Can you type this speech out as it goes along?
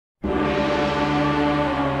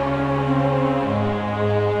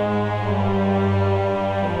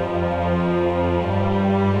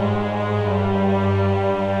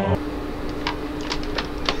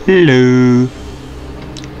Hello,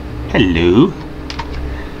 hello,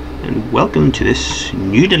 and welcome to this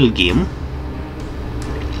new little game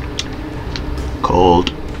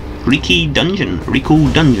called Reikon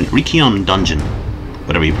Dungeon,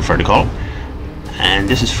 whatever you prefer to call it. And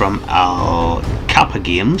this is from Alcapa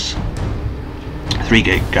Games, three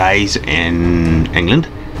guys in England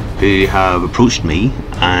who have approached me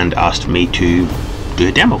and asked me to do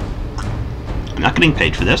a demo. I'm not getting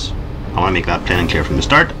paid for this. I want to make that plain and clear from the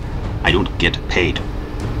start. I don't get paid.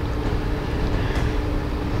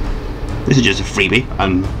 This is just a freebie.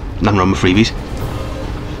 I'm nothing wrong with freebies.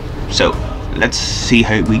 So let's see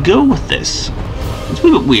how we go with this. It's a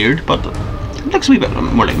wee bit weird, but it looks a wee bit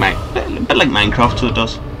more like a bit like Minecraft, so it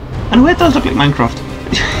does. And it does look like Minecraft.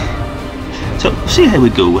 So see how we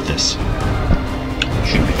go with this.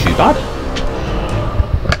 Shouldn't be too bad.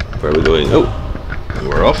 Where are we going? Oh,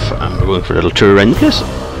 we're off, and we're going for a little tour around the place.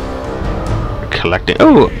 Collecting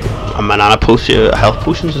a banana potion, health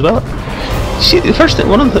potions as well. See, the first thing,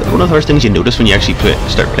 one of the first things you notice when you actually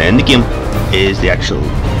start playing the game is the actual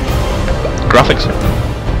graphics.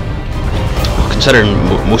 Considering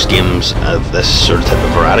most games of this sort of type of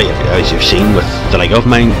variety, as you've seen with the like of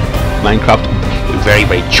Minecraft,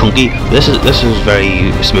 very chunky. This is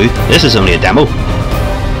very smooth. This is only a demo.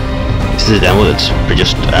 This is a demo that's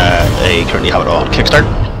produced. They currently have it on Kickstarter.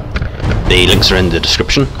 The links are in the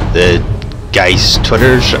description. The guys'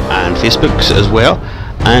 Twitters and Facebooks as well,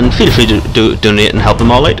 and feel free to donate and help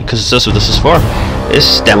them all out, because that's what this is for.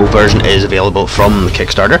 This demo version is available from the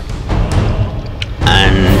Kickstarter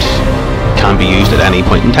and can be used at any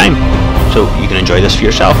point in time, so you can enjoy this for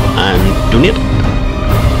yourself and donate.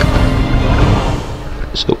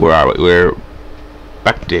 So where are we? We're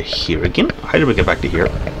back to here again. How did we get back to here?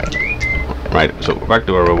 Right, so we're back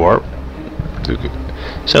to where we were.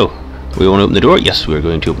 So we want to open the door. Yes, we're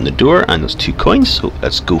going to open the door, and there's 2 coins, so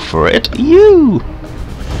let's go for it.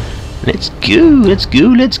 Let's go.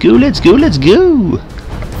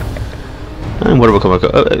 And what are we coming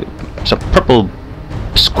across? It's a purple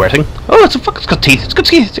squirting. Oh, it's got teeth. It's got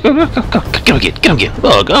teeth. Get him.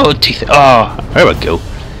 Oh, teeth. Oh, there we go.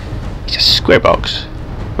 It's a square box.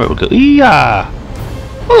 Where we go? Yeah.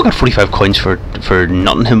 Oh, we got 45 coins for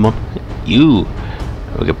Nottingham one. We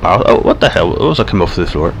get barrel. Oh, what the hell? What was that come off the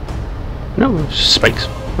floor? No, spikes.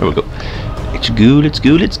 There we go. Let's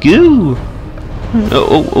go.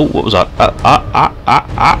 Oh, what was that?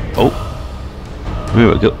 Oh. There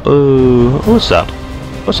we go. Oh, what's that?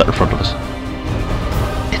 What's that in front of us?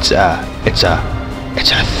 It's a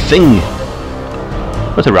thing.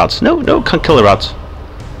 What's the rats? No, can't kill the rats.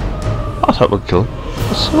 I thought we'd kill them.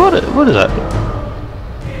 What is that?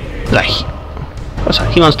 What's that?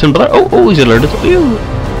 He wants to brother. Oh, he's alerted.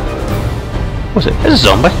 What's it? It's a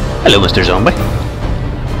zombie. Hello, Mr. Zombie.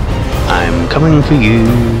 I'm coming for you.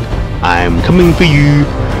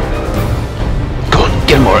 Go on,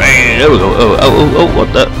 get him more. Hey, there we go. Oh,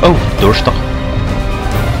 what the? Oh, door stuck.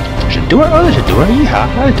 There's a door. Oh, there's a door. Yeah.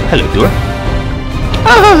 Hello, door.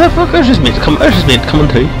 Oh, the fuck! There's just mate coming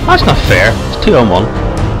too. That's not fair. It's 2 on 1.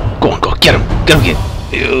 Go on, get him.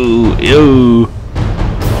 Ew.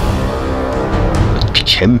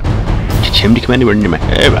 Teach him to come anywhere near me.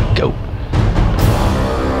 There we go.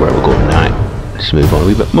 Where are we going now? Let's move on a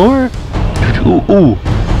wee bit more. Go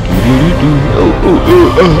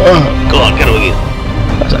on, get away.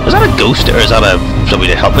 Is that a ghost, or is that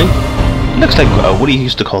somebody to help me? It looks like, what do you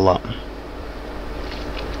used to call that?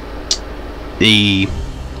 The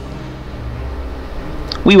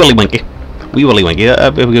Wee Willy Winky.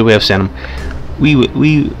 That's a good way of saying him. Wee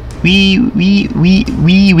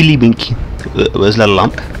Willy Winky. With his little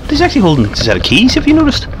lamp. He's actually holding a set of keys, if you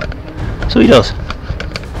noticed. So he does.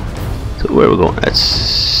 So where are we going? Let's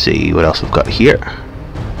see what else we've got here.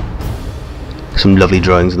 Some lovely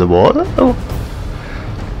drawings on the wall. Oh,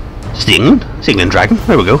 Stinging dragon.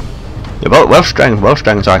 There we go. Yeah, Welsh dragon.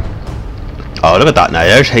 Sorry. Oh, look at that now.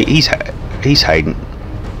 He's hiding.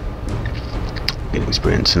 Getting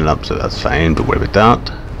experience in lamp, so that's fine. Don't worry about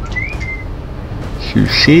that.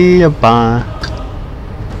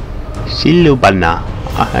 Silubana.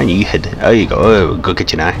 And you hid. There you go. Oh, go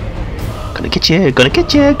get you now. Gonna get you.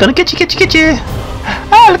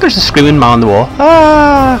 Ah, look, there's a screaming man on the wall.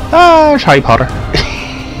 There's Harry Potter.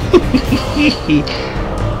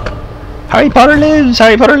 Harry Potter lives.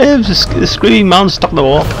 The screaming man stuck in the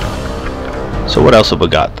wall. So what else have we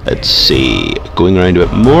got? Let's see. Going around a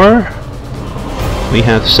bit more. We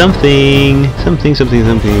have something.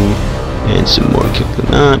 And some more. Kicking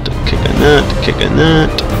that.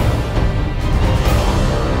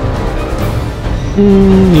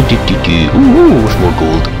 Ooh,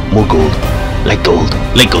 more gold. Like gold.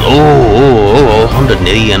 Like gold. Oh,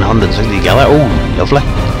 180 and 160 together. Oh, lovely.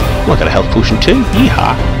 Oh, I got a health potion too.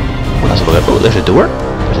 Yeehaw. What else have I got? Oh, there's a door.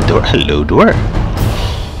 There's a door. Hello, door.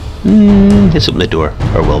 Let's open the door.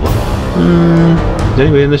 Or will we? Is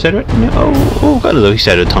anybody on the side of it? No. Oh, got another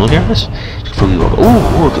side of the tunnel here. Let's go.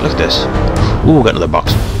 Oh, look at this. Oh, got another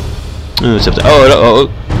box. Oh,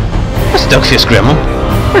 that's a dog face gremlin.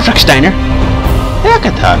 Where's Rick Steiner? Look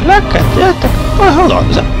at that. Look at that. Oh, hold on.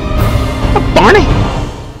 Is that Barney?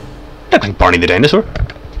 Look like Barney the dinosaur.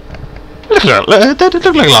 It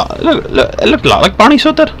looked a lot like Barney, so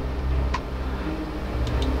it did.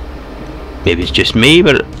 Maybe it's just me,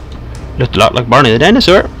 but it looked a lot like Barney the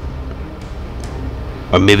dinosaur.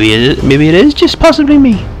 Or maybe it is just possibly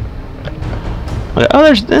me.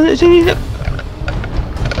 Oh,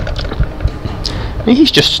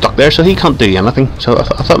 he's just stuck there, so he can't do anything. So I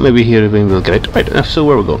thought maybe he would have been able to get out. Right, so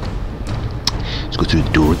where we go? Let's go through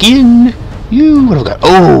the door again. What have we got?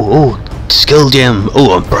 Oh, skill gem.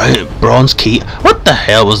 Oh, a bronze key. What the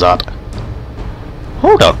hell was that?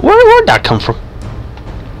 Hold on, where'd that come from?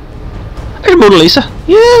 There's Mona Lisa.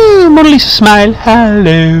 Yeah, Mona Lisa smile.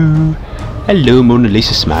 Hello, Mona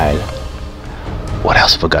Lisa smile. What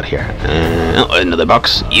else have we got here? Oh, another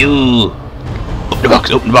box. Open the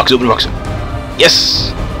box.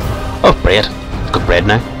 Yes. Oh, bread. I've got bread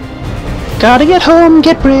now. Gotta get home,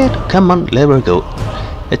 get bread. Come on, let her go.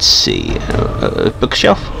 Let's see.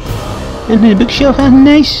 Bookshelf. Isn't the bookshelf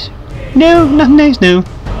nice? No, not nice, no.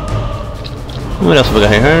 What else have we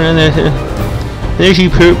got here? There's you,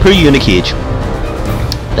 poor you in a cage.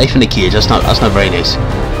 Life in a cage. That's not very nice.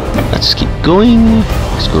 Let's keep going.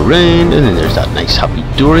 Let's go around, and then there's that nice happy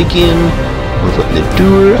door again. One foot in the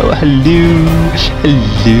door. Oh, hello.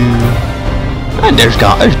 And there's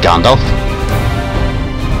Gandalf.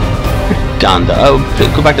 Oh,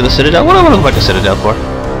 go back to the Citadel. What do I want to go back to the Citadel for?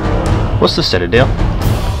 What's the Citadel?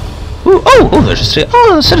 Oh, there's a Citadel.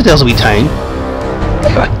 Oh, the Citadel's a wee town.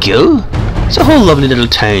 There we go. It's a whole lovely little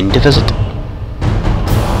town to visit.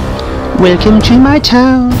 Welcome to my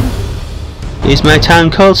town. It's my town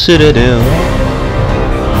called Citadel.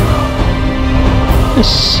 Let's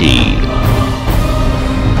see.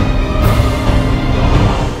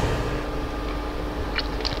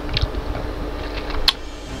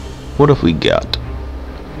 What have we got?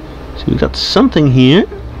 So we got something here.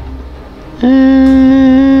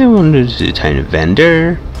 I wonder if it's a tiny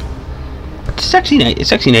vendor. It's actually nice.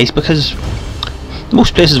 It's actually nice because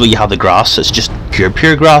most places where you have the grass, it's just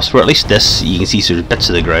pure grass. Where at least this, you can see sort of bits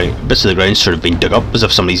of the ground sort of being dug up as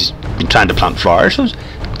if somebody's been trying to plant flowers. So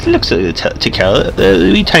it looks like take care of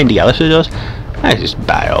it. We tie together, so it does. I just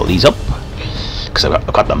buy all these up because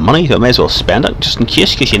I've got the money, so I may as well spend it just in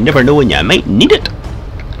case, because you never know when you might need it.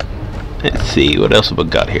 Let's see, what else have we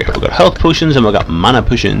got here? We've got health potions and we've got mana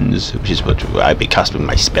potions, which is what I'd be casting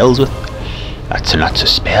my spells with. Lots and lots of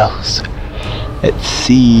spells. Let's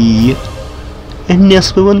see. And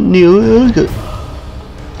else we want new.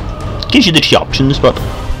 Gives you the two options, but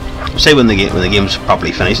say when the game's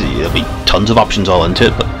properly finished, there'll be tons of options all into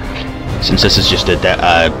it. But since this is just a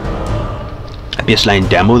baseline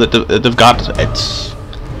demo that they've got, it's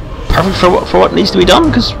perfect for what needs to be done,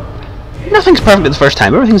 because nothing's perfect at the first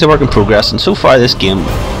time. Everything's a work in progress, and so far this game,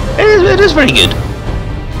 it is very good.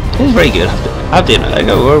 It is very good. I have to admit,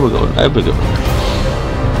 where are we going? Where are we going?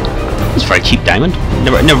 It's a very cheap diamond.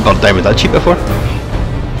 Never got a diamond that cheap before.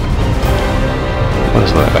 What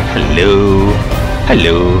is that?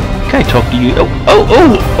 Hello. Can I talk to you?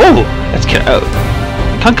 Oh! Let's get out.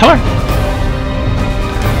 Can't kill her.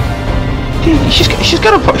 She's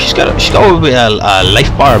got a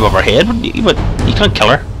life bar above her head, but you can't kill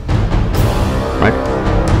her. Right.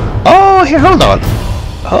 Oh, here, hold on.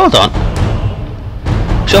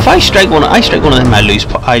 So if I strike one of them, I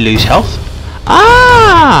lose health.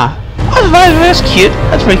 Ah! Oh, that's cute.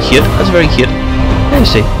 That's very cute. Let me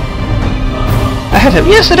see. I had him.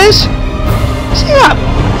 Yes, it is. See that?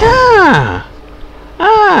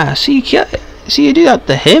 See you do that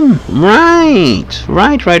to him. Right.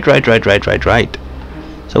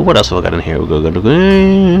 So what else have I got in here? We'll go.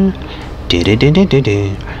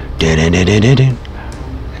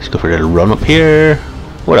 Let's go for a little run up here.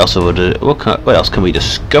 What else have we do? What else can we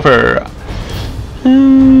discover?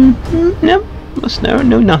 Nope. No,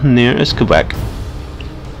 nothing there. Let's go back.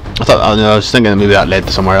 I was thinking maybe that led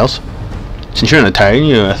to somewhere else. Since you're in a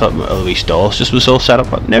town, I thought all these stalls just was all set up.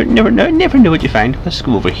 But never know what you find. Let's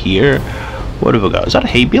go over here. What have we got? Is that a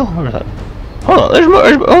hay bale? Or is that? Hold on. There's more.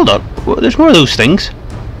 Hold on. There's more of those things.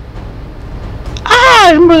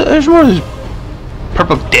 There's more of those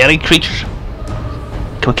purple dairy creatures.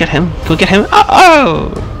 Can we get him?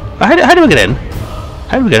 Oh! How do we get in?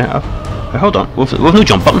 Oh, Hold on, we've no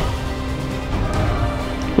jump button.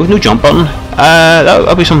 We've no jump button.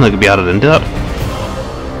 That'll be something that could be added into that.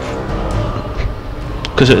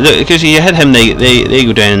 Because you hit him, they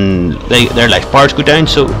go down. Their life bars go down.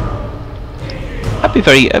 So that'd be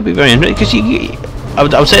very interesting. Because I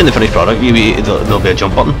would say in the finished product, there'll be a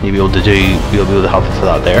jump button. You'll be able to have it for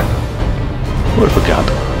that there. What have we got?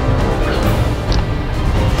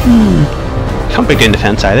 Can't break down the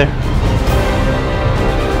fence either.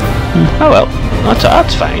 Oh well,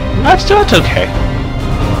 that's fine. That's okay.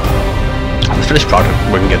 The finished product,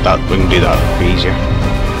 we can get that. We can do that easier.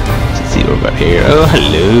 Let's see what we've got here. Oh,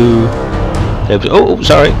 hello. Oh,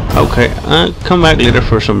 sorry. Okay. Come back later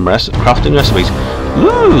for some crafting recipes.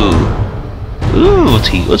 Ooh. What's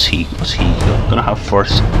he gonna have for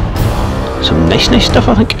us? Some nice stuff,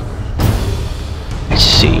 I think. Let's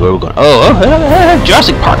see where we're going. Oh,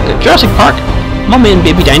 Jurassic Park. Mummy and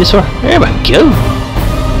baby dinosaur. There we go.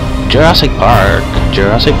 Jurassic Park. Here,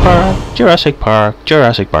 let's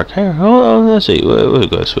see. We'll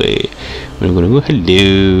go this way. We're gonna go.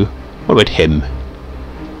 Hello. What about him?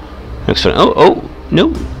 Next one. Oh,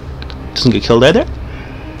 no. Doesn't get killed either.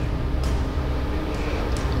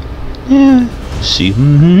 Yeah. See.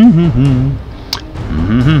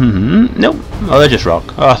 Nope. Oh, they're just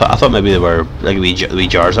rock. Oh, I thought maybe they were like wee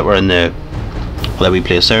jars that were in the that we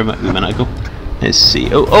placed there a minute ago. Let's see.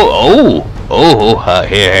 Oh.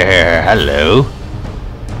 Here. Hello.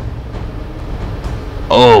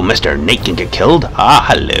 Oh, Mr. Nate can get killed. Ah,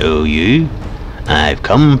 hello, you. I've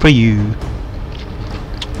come for you.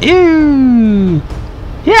 Ew.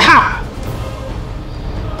 Yeah.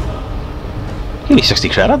 Give me 60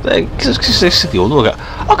 credit. 60 old one.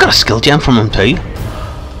 I got a skill gem from him too.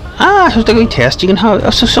 So it's like a test you can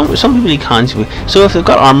have. So some people you can't. So if they've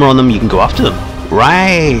got armor on them, you can go after them.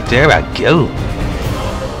 Right, there we go.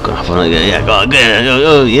 Gonna have fun. Yeah, go.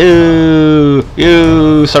 Oh,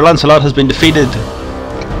 you. Sir Lancelot has been defeated.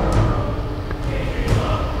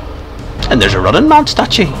 And there's a running man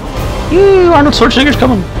statue. You, Arnold Schwarzenegger's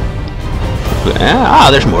coming.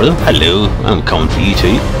 There's more of them. Hello, I'm coming for you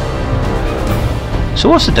too. So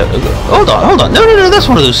what's the hold on. No, that's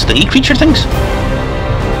one of those sticky creature things.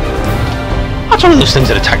 That's one of those things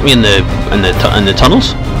that attack me in the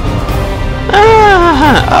tunnels.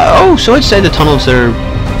 Oh, so I'd say the tunnels are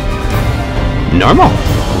normal.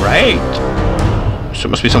 Right. So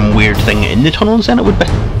it must be some weird thing in the tunnels then it would be.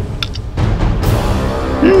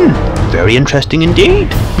 Very interesting indeed.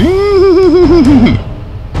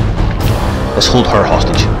 Let's hold her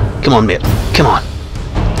hostage. Come on, mate. Come on,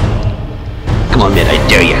 mate. I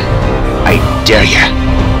dare you.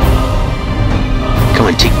 Come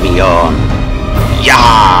and take me on.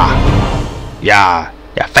 Yeah.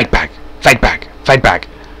 Fight back.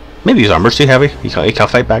 Maybe his armor's too heavy. He can't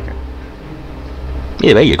fight back.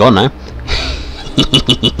 Yeah, there you're gone now.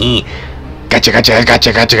 Gotcha.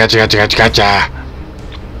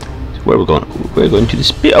 Where are we going? We're going to the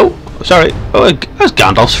space. Oh, sorry. Oh, that's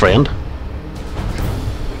Gandalf's friend.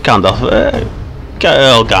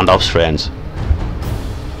 Gandalf's friends.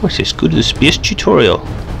 What's this? Go to the space tutorial.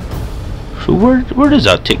 So where does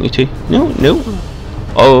that take me to? No.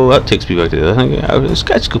 Oh, that takes me back to the thing.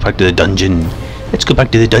 Let's go back to the dungeon.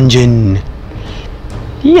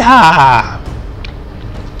 Yeah.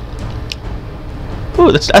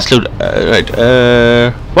 Oh, that's load. Right.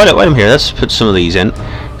 While I'm here, let's put some of these in.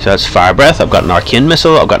 So that's fire breath. I've got an arcane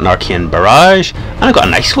missile. I've got an arcane barrage, and I've got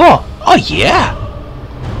an ice wall. Oh yeah.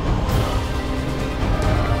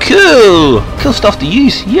 Cool stuff to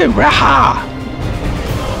use. Yeah, raha.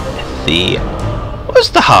 What's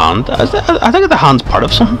the hand? I think the hand's part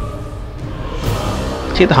of something.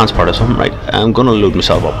 Take the hand's part of something, right? I'm gonna load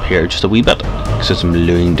myself up here just a wee bit because I'm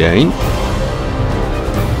lowing down.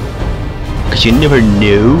 Because you never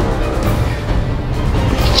know.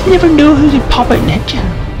 You never know who's gonna pop out and hit you.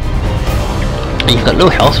 And you've got low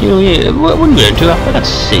health, you wouldn't go into it, but let's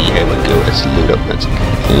see how we go. Let's load up.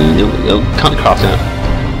 Can't craft it.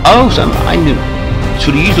 Oh, so I knew.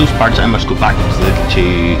 So to use those parts, I must go back to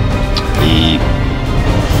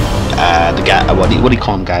the guy. What do you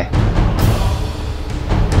call him, guy?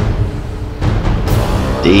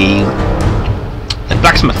 The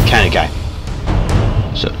blacksmith kind of guy.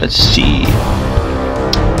 So let's see.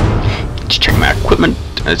 Let's check my equipment.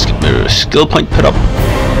 Let's get my skill point put up.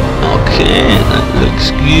 Okay, that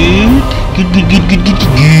looks good.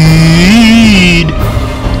 Good.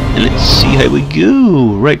 And let's see how we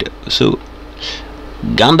go. Right, so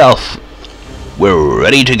Gandalf, we're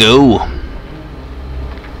ready to go.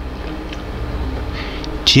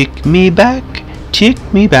 Take me back.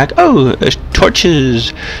 Oh, there's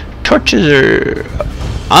torches. Torches are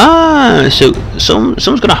Ah, so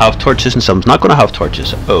someone's gonna have torches and someone's not gonna have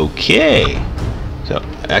torches. Okay, so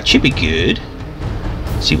that should be good.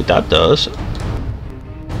 Let's see what that does.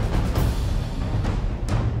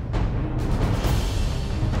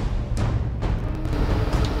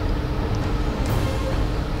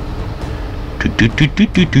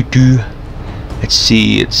 Let's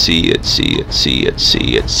see it.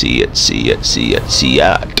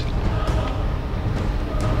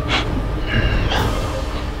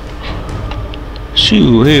 So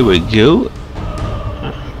here we go.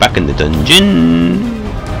 Back in the dungeon.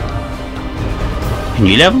 A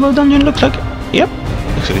new level of dungeon looks like. Yep,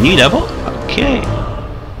 looks like a new level. Okay.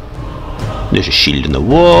 There's a shield in the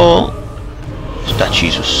wall.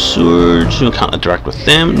 Statues with swords. We can't interact with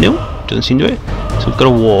them. No, doesn't seem to be. So we've got a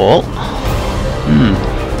wall.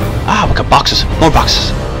 Ah, we got boxes. More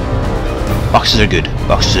boxes. Boxes are good.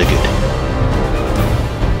 Boxes are good.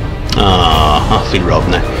 Ah, I feel robbed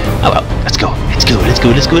now. Oh well, let's go. Let's go. Let's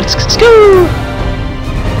go.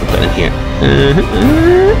 Put that in here.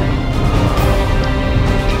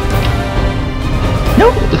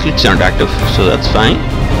 No, the glitches aren't active, so that's fine.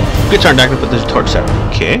 Glitches aren't active, but there's a torch there.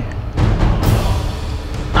 Okay.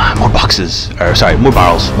 More boxes. Or sorry, more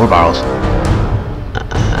barrels.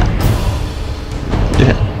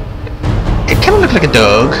 It kind of looks like a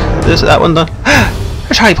dog. That one though.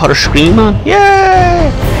 There's Harry Potter screaming man.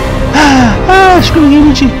 Yay! Screaming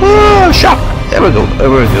emoji. Oh, shock. There we go.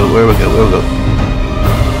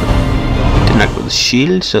 Didn't act with the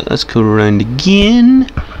shield, so let's go around again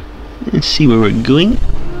and see where we're going.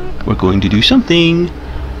 We're going to do something.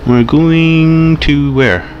 We're going to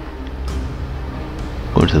where?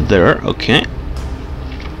 Go to there. Okay.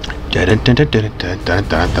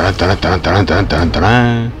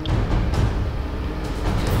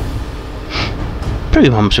 Pretty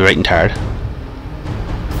mum's right and tired.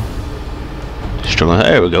 Struggling.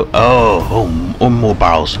 There we go. Oh, more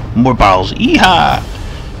barrels. Yeehaw!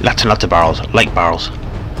 Lots and lots of barrels. Like barrels.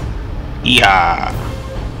 Yeehaw!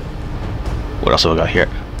 What else have I got here?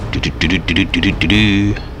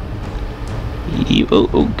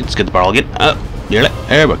 Oh, let's get the barrel again. Oh, nearly.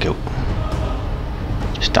 There we go.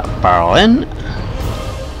 Stop barrel in.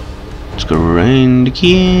 Let's go around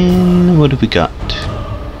again. What have we got?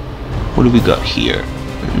 What have we got here?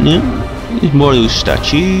 No, there's more of those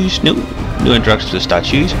statues. No interactions with the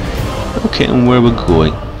statues. Okay, and where are we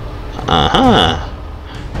going? Aha!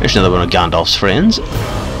 There's another one of Gandalf's friends.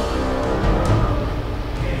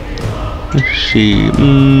 Let's see.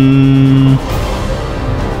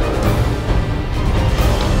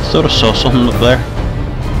 Thought I saw something up there.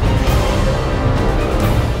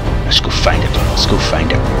 Let's go find it.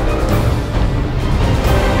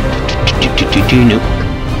 Nope.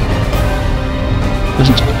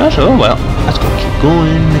 Oh well, let's go keep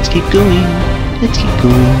going.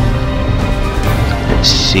 Let's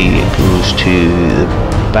see, it goes to the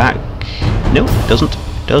back. No, it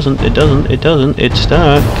doesn't. It's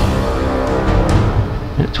stuck.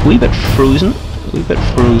 It's a wee bit frozen,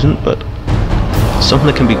 but something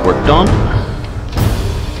that can be worked on.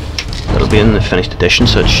 That'll be in the finished edition,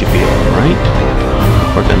 so it should be alright.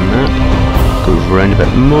 Work on that. Goes around a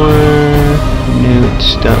bit more. No, it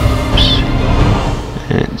stops.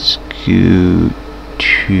 Let's go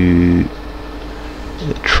to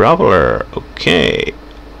the Traveller. Okay.